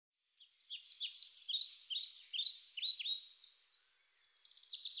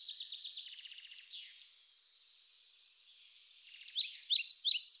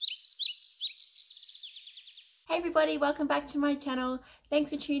Hey everybody, welcome back to my channel.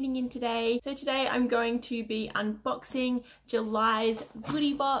 Thanks for tuning in today. So today I'm going to be unboxing July's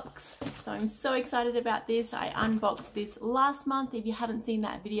goodie box. So I'm so excited about this. I unboxed this last month. If you haven't seen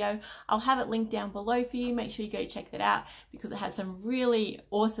that video, I'll have it linked down below for you. Make sure you go check that out because it has some really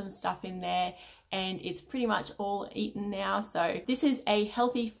awesome stuff in there and it's pretty much all eaten now. So this is a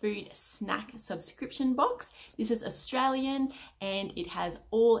healthy food snack subscription box. This is Australian and it has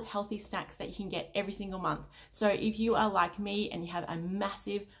all healthy snacks that you can get every single month. So if you are like me and you have a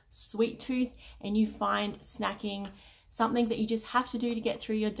massive sweet tooth and you find snacking something that you just have to do to get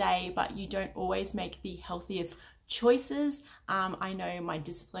through your day, but you don't always make the healthiest choices. I know my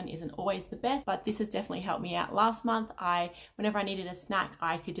discipline isn't always the best, but this has definitely helped me out. Last month, whenever I needed a snack,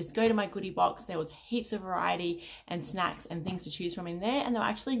 I could just go to my goodie box. There was heaps of variety and snacks and things to choose from in there, and they were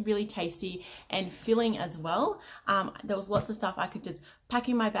actually really tasty and filling as well. There was lots of stuff I could just pack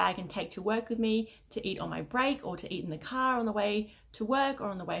in my bag and take to work with me to eat on my break or to eat in the car on the way to work or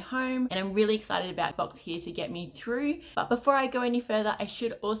on the way home. And I'm really excited about this box here to get me through. But before I go any further, I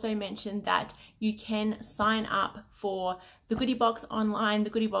should also mention that you can sign up for the goodie box online,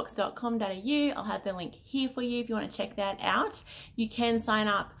 thegoodiebox.com.au. I'll have the link here for you if you want to check that out. You can sign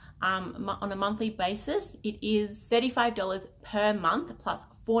up on a monthly basis. It is $35 per month plus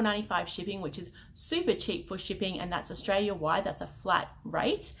 $4.95 shipping, which is super cheap for shipping, and that's Australia-wide. That's a flat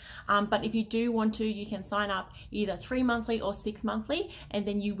rate. But if you do want to, you can sign up either 3 monthly or 6 monthly, and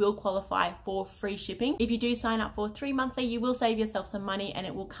then you will qualify for free shipping. If you do sign up for 3 monthly, you will save yourself some money, and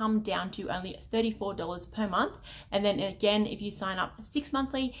it will come down to only $34 per month. And then again, if you sign up 6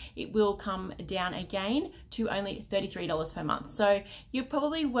 monthly, it will come down again to only $33 per month. So you're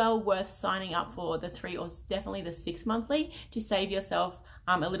probably well worth signing up for the 3 or definitely the 6 monthly to save yourself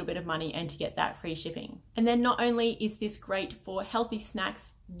a little bit of money and to get that free shipping. And then not only is this great for healthy snacks,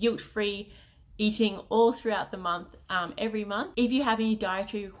 guilt-free eating all throughout the month, every month. If you have any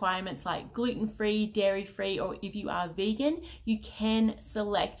dietary requirements like gluten-free, dairy-free, or if you are vegan, you can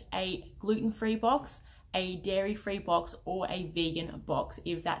select a gluten-free box, a dairy-free box, or a vegan box.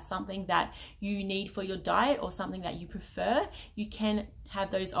 If that's something that you need for your diet or something that you prefer, you can have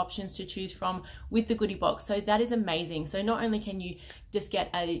those options to choose from with the goodie box. So that is amazing. So not only can you just get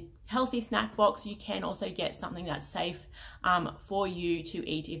a healthy snack box, you can also get something that's safe for you to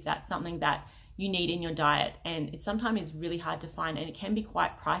eat if that's something that you need in your diet. And it sometimes is really hard to find, and it can be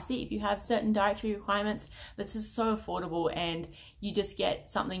quite pricey if you have certain dietary requirements, but this is so affordable and you just get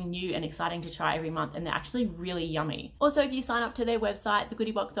something new and exciting to try every month, and they're actually really yummy. Also, if you sign up to their website,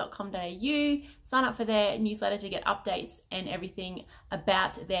 thegoodiebox.com.au, sign up for their newsletter to get updates and everything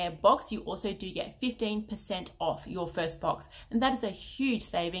about their box, you also do get 15% off your first box. And that is a huge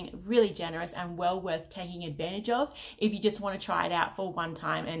saving, really generous and well worth taking advantage of if you just want to try it out for one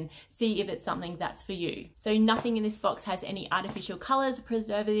time and see if it's something that's for you. So nothing in this box has any artificial colors,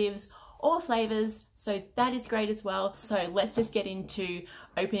 preservatives, or flavors, so that is great as well. So let's just get into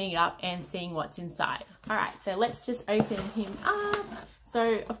opening it up and seeing what's inside. All right, so let's just open him up.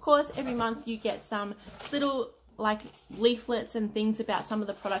 So of course, every month you get some little like leaflets and things about some of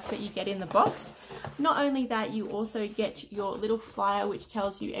the products that you get in the box. Not only that, you also get your little flyer which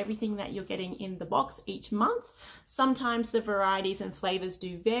tells you everything that you're getting in the box each month. Sometimes the varieties and flavors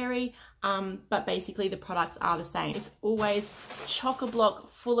do vary, but basically the products are the same. It's always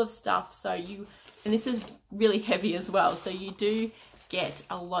chock-a-block full of stuff, so and this is really heavy as well, so you do get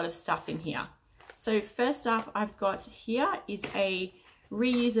a lot of stuff in here. So first up I've got here is a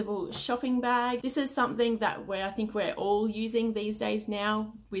reusable shopping bag. This is something that I think we're all using these days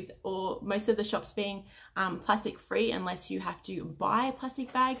now, with most of the shops being plastic free unless you have to buy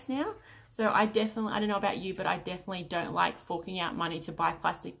plastic bags now. So I don't know about you, but I definitely don't like forking out money to buy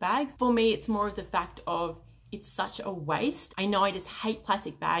plastic bags. For me, it's more of the fact of it's such a waste. I know I just hate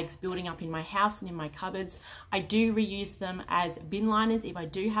plastic bags building up in my house and in my cupboards. I do reuse them as bin liners if I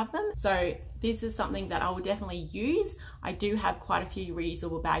do have them. So this is something that I will definitely use. I do have quite a few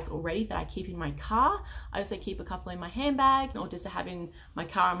reusable bags already that I keep in my car. I also keep a couple in my handbag, or just to have in my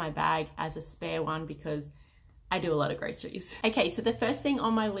car or my bag as a spare one because I do a lot of groceries. Okay, so the first thing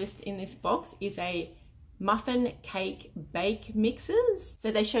on my list in this box is a muffin cake bake mixes.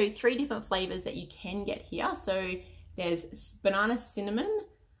 So they show you 3 different flavors that you can get here. So there's banana cinnamon,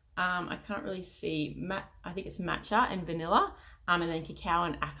 I can't really see, I think it's matcha and vanilla, and then cacao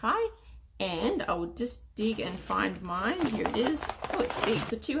and acai. And I will just dig and find mine. Here it is. Oh, it's big.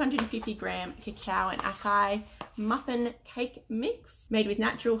 It's a 250 gram cacao and acai muffin cake mix made with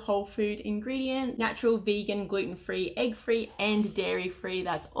natural whole food ingredients, natural, vegan, gluten-free, egg-free, and dairy-free.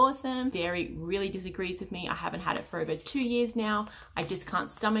 That's awesome. Dairy really disagrees with me. I haven't had it for over 2 years now. I just can't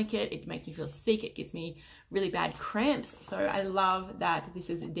stomach it. It makes me feel sick. It gives me really bad cramps. So I love that this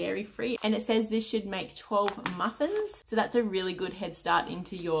is dairy-free. And it says this should make 12 muffins. So that's a really good head start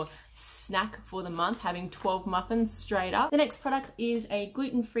into your snack for the month, having 12 muffins straight up. The next product is a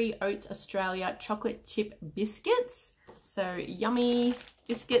gluten-free Oats Australia chocolate chip biscuits. So yummy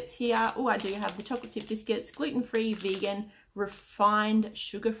biscuits here. Oh, I do have the chocolate chip biscuits, gluten-free, vegan, refined,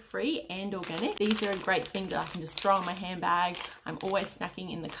 sugar-free, and organic. These are a great thing that I can just throw in my handbag. I'm always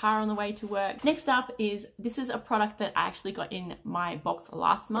snacking in the car on the way to work. Next up is, this is a product that I actually got in my box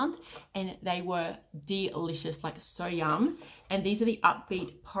last month, and they were delicious, like so yum. And these are the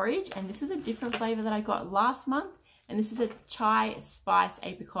Upbeat porridge, and this is a different flavor that I got last month. And this is a chai, spiced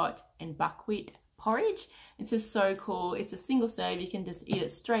apricot, and buckwheat porridge. This is so cool. It's a single serve. You can just eat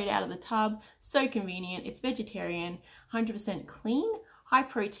it straight out of the tub. So convenient. It's vegetarian, 100% clean, high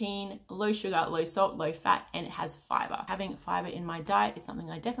protein, low sugar, low salt, low fat, and it has fiber. Having fiber in my diet is something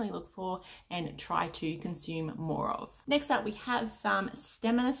I definitely look for and try to consume more of. Next up, we have some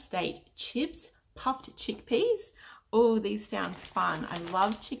Stemmer State chips, puffed chickpeas. Oh, these sound fun. I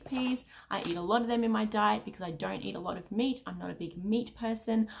love chickpeas. I eat a lot of them in my diet because I don't eat a lot of meat. I'm not a big meat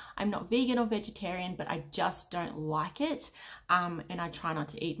person. I'm not vegan or vegetarian, but I just don't like it. And I try not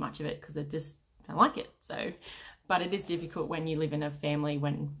to eat much of it because I just don't like it. So, but it is difficult when you live in a family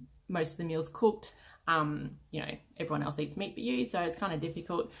when most of the meal's cooked. You know, everyone else eats meat but you, so it's kind of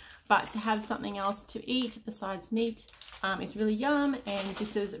difficult. But to have something else to eat besides meat is really yum, and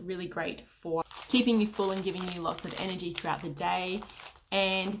this is really great for keeping you full and giving you lots of energy throughout the day.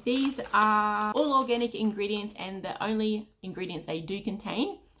 And these are all organic ingredients, and the only ingredients they do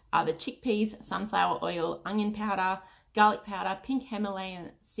contain are the chickpeas, sunflower oil, onion powder, garlic powder, pink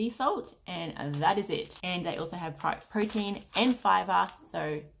Himalayan sea salt, and that is it. And they also have protein and fiber,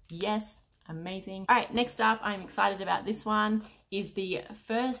 so yes, amazing. All right, next up, I'm excited about this one, is the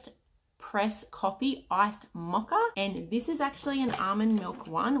First Press Coffee Iced Mocha. And this is actually an almond milk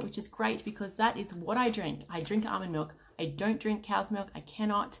one, which is great because that is what I drink. I drink almond milk. I don't drink cow's milk. I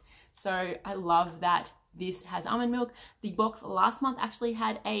cannot. So I love that this has almond milk. The box last month actually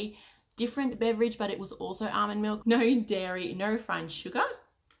had a different beverage, but it was also almond milk. No dairy, no refined sugar,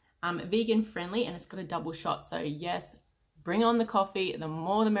 vegan friendly, and it's got a double shot. So yes, bring on the coffee. The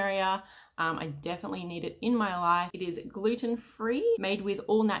more the merrier. I definitely need it in my life. It is gluten-free, made with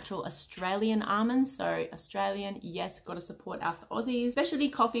all natural Australian almonds. So Australian, yes, got to support us Aussies. Specialty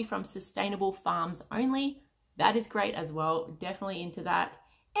coffee from sustainable farms only. That is great as well. Definitely into that.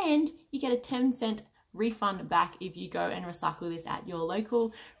 And you get a 10-cent refund back if you go and recycle this at your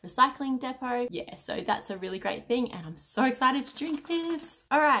local recycling depot. Yeah, so that's a really great thing, and I'm so excited to drink this.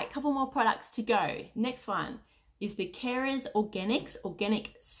 All right, couple more products to go. Next one is the Carers Organics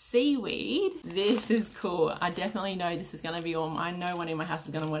Organic Seaweed. This is cool. I definitely know this is gonna be all mine. No one in my house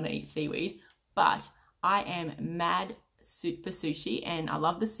is gonna wanna eat seaweed, but I am mad for sushi and I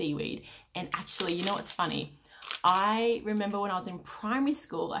love the seaweed. And actually, you know what's funny? I remember when I was in primary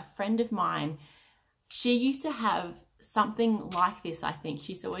school, a friend of mine, she used to have something like this, I think.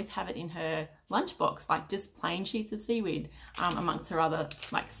 She used to always have it in her lunchbox, like just plain sheets of seaweed amongst her other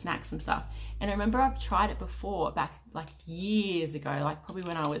like snacks and stuff. And I remember I've tried it before back like years ago, like probably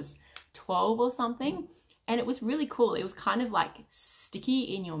when I was 12 or something. And it was really cool. It was kind of like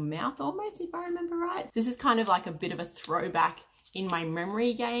sticky in your mouth almost, if I remember right. So this is kind of like a bit of a throwback in my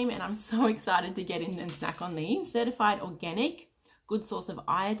memory game, and I'm so excited to get in and snack on these. Certified organic, good source of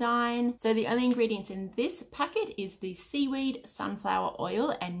iodine. So the only ingredients in this packet is the seaweed, sunflower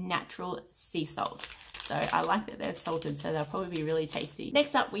oil, and natural sea salt. So I like that they're salted, so they'll probably be really tasty.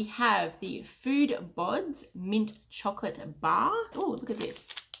 Next up, we have the Food Bods Mint Chocolate Bar. Oh, look at this.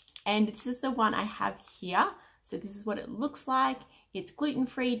 And this is the one I have here. So this is what it looks like. It's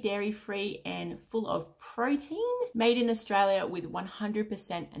gluten-free, dairy-free, and full of protein. Made in Australia with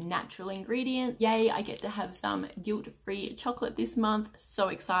 100% natural ingredients. Yay, I get to have some guilt-free chocolate this month. So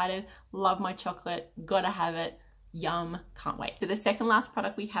excited. Love my chocolate. Gotta have it. Yum. Can't wait. So the second last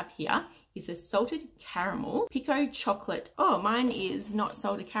product we have here is a salted caramel pico chocolate. Oh, mine is not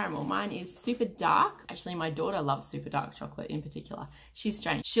salted caramel. Mine is super dark. Actually, my daughter loves super dark chocolate in particular. She's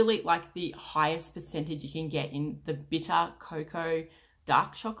strange. She'll eat like the highest percentage you can get in the bitter cocoa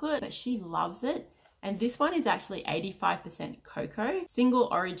dark chocolate, but she loves it. And this one is actually 85% cocoa, single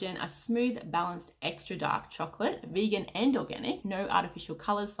origin, a smooth, balanced, extra dark chocolate, vegan and organic, no artificial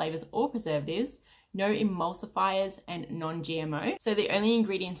colors, flavors, or preservatives, no emulsifiers, and non-GMO. So the only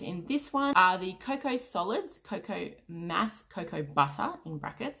ingredients in this one are the cocoa solids, cocoa mass, cocoa butter in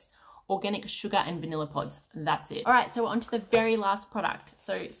brackets, organic sugar, and vanilla pods. That's it. All right, so we're on to the very last product.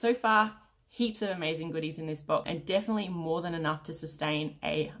 So far, heaps of amazing goodies in this box, and definitely more than enough to sustain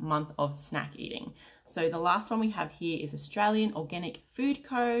a month of snack eating. So the last one we have here is Australian Organic Food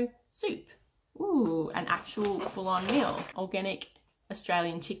Co. soup. Ooh, an actual full-on meal. Organic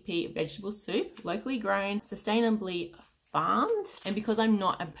Australian chickpea vegetable soup, locally grown, sustainably farmed. And because I'm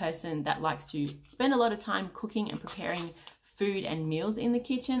not a person that likes to spend a lot of time cooking and preparing food and meals in the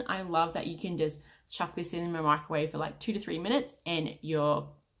kitchen, I love that you can just chuck this in the microwave for like 2 to 3 minutes and you're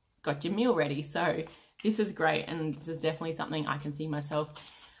got your meal ready. So this is great, and this is definitely something I can see myself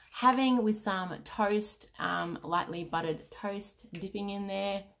having with some toast, lightly buttered toast, dipping in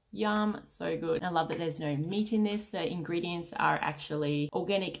there. Yum, so good. I love that there's no meat in this. The ingredients are actually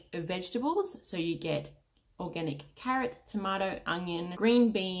organic vegetables. So you get organic carrot, tomato, onion,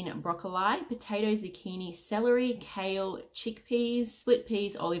 green bean, broccoli, potato, zucchini, celery, kale, chickpeas, split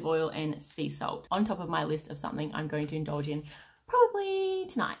peas, olive oil, and sea salt. On top of my list of something I'm going to indulge in probably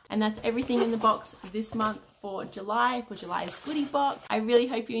tonight. And that's everything in the box this month for July's goodie box. I really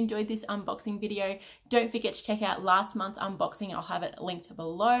hope you enjoyed this unboxing video. Don't forget to check out last month's unboxing. I'll have it linked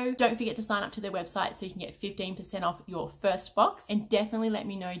below. Don't forget to sign up to their website so you can get 15% off your first box. And definitely let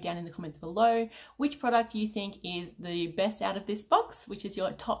me know down in the comments below which product you think is the best out of this box, which is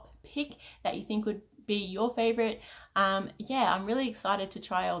your top pick that you think would be your favorite. Yeah, I'm really excited to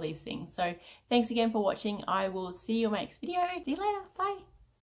try all these things. So thanks again for watching. I will see you in my next video. See you later. Bye.